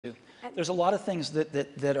There's a lot of things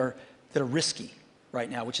that are risky right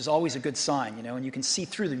now, which is always a good sign, you know, and you can see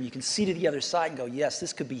through them. You can see to the other side and go, yes,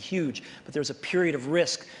 this could be huge, but there's a period of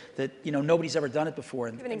risk that, you know, nobody's ever done it before.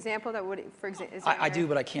 Do you have an example that would, for example? I do,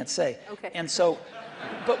 but I can't say. Okay. And so,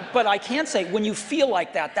 but I can say, when you feel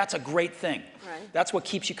like that, that's a great thing. Right. That's what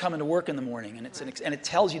keeps you coming to work in the morning, and and it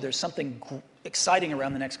tells you there's something exciting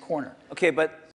around the next corner. Okay, but